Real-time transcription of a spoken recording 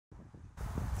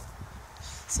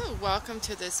So welcome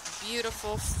to this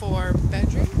beautiful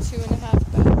 4-bedroom,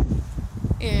 2.5 bath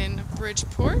in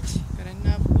Bridgeport. Got a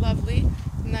lovely,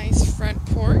 nice front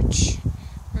porch.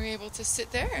 We're able to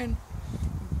sit there and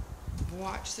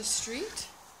watch the street.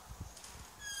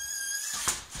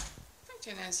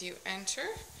 And as you enter,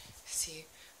 see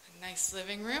a nice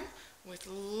living room with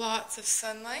lots of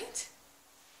sunlight.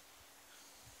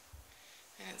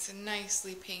 And it's a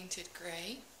nicely painted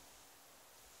gray.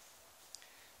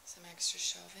 Some extra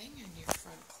shelving in your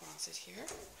front closet here.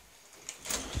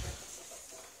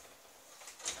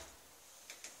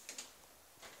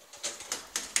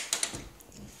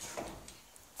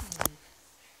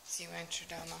 As you enter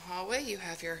down the hallway, you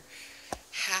have your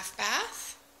half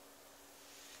bath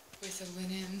with the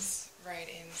linens right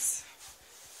in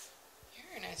here.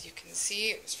 And as you can see,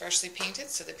 it was freshly painted,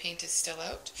 so the paint is still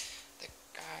out. The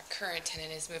current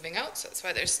tenant is moving out, so that's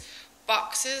why there's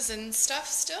boxes and stuff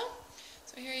still.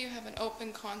 So here you have an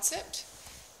open concept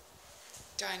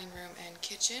dining room and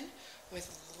kitchen with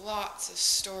lots of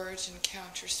storage and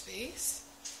counter space.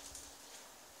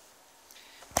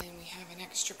 Then we have an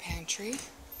extra pantry,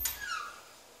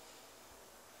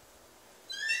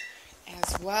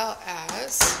 as well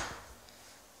as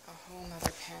a whole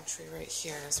nother pantry right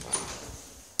here as well.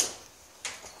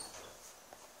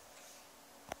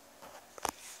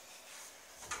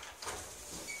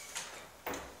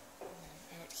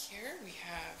 We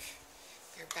have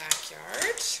your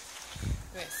backyard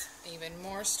with even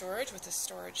more storage with a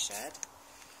storage shed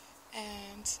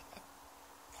and a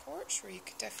porch where you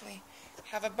could definitely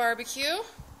have a barbecue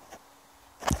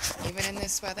even in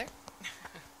this weather.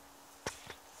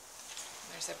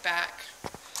 There's a back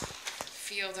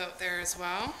field out there as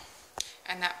well,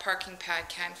 and that parking pad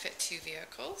can fit 2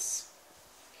 vehicles.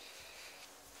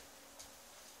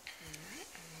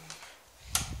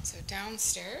 So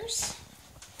downstairs,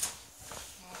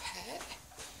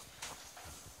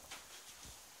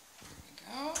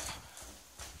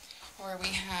 where we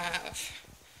have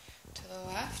to the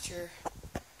left your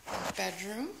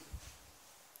bedroom.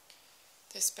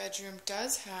 This bedroom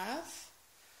does have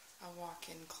a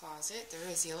walk-in closet. There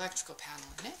is the electrical panel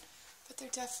in it, but there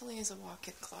definitely is a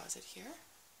walk-in closet here.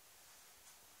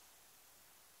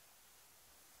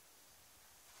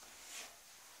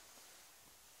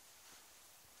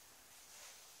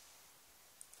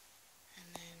 And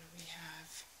then we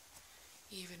have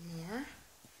even more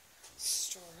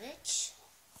storage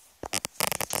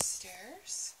under the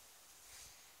stairs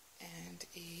and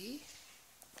a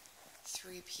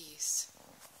 3-piece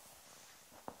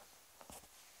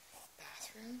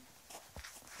bathroom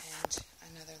and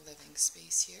another living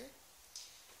space here.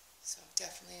 So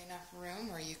definitely enough room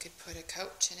where you could put a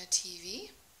couch and a TV.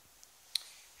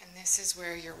 And this is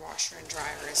where your washer and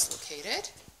dryer is located,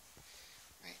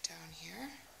 right down here.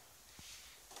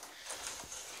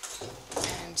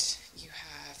 And you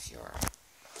have your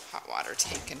hot water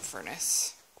tank and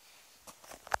furnace.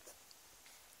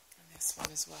 And this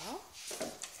one as well.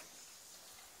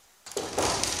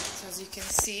 So as you can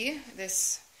see,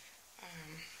 this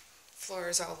floor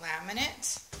is all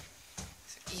laminate.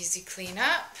 So easy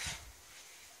cleanup.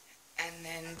 And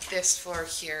then this floor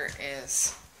here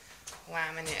is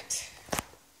laminate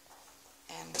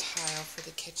and tile for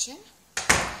the kitchen.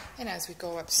 And as we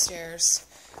go upstairs,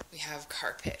 we have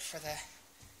carpet for the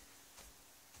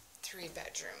 3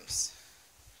 bedrooms.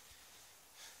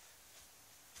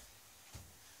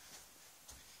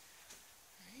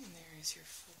 Alright, and there is your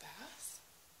full bath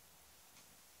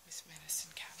with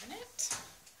medicine cabinet.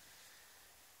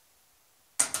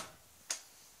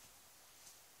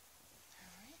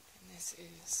 Alright, and this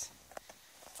is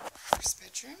first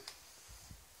bedroom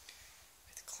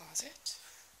with a closet.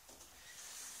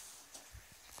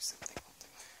 There's something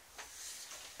holding.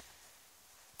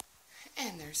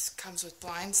 And comes with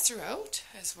blinds throughout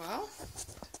as well.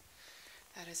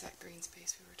 That is that green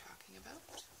space we were talking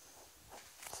about.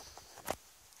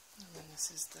 And then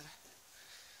this is the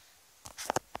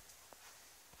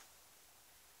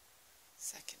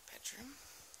second bedroom.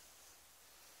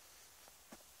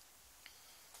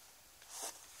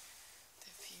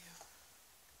 The view.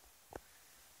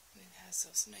 And it has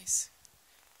those nice,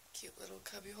 cute little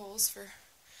cubby holes for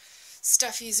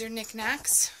stuffies or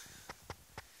knickknacks.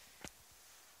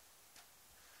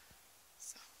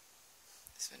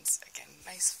 This one's, again,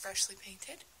 nice, freshly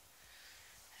painted.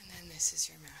 And then this is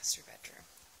your master bedroom.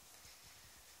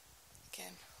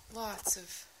 Again, lots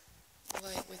of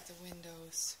light with the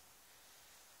windows.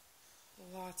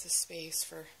 Lots of space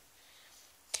for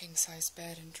king-size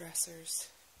bed and dressers.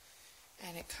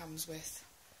 And it comes with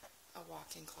a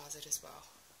walk-in closet as well.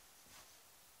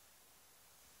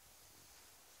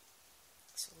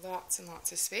 So lots and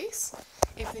lots of space.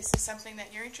 If this is something that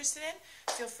you're interested in,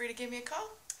 feel free to give me a call,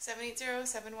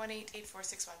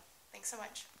 780-718-8461. Thanks so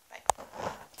much. Bye.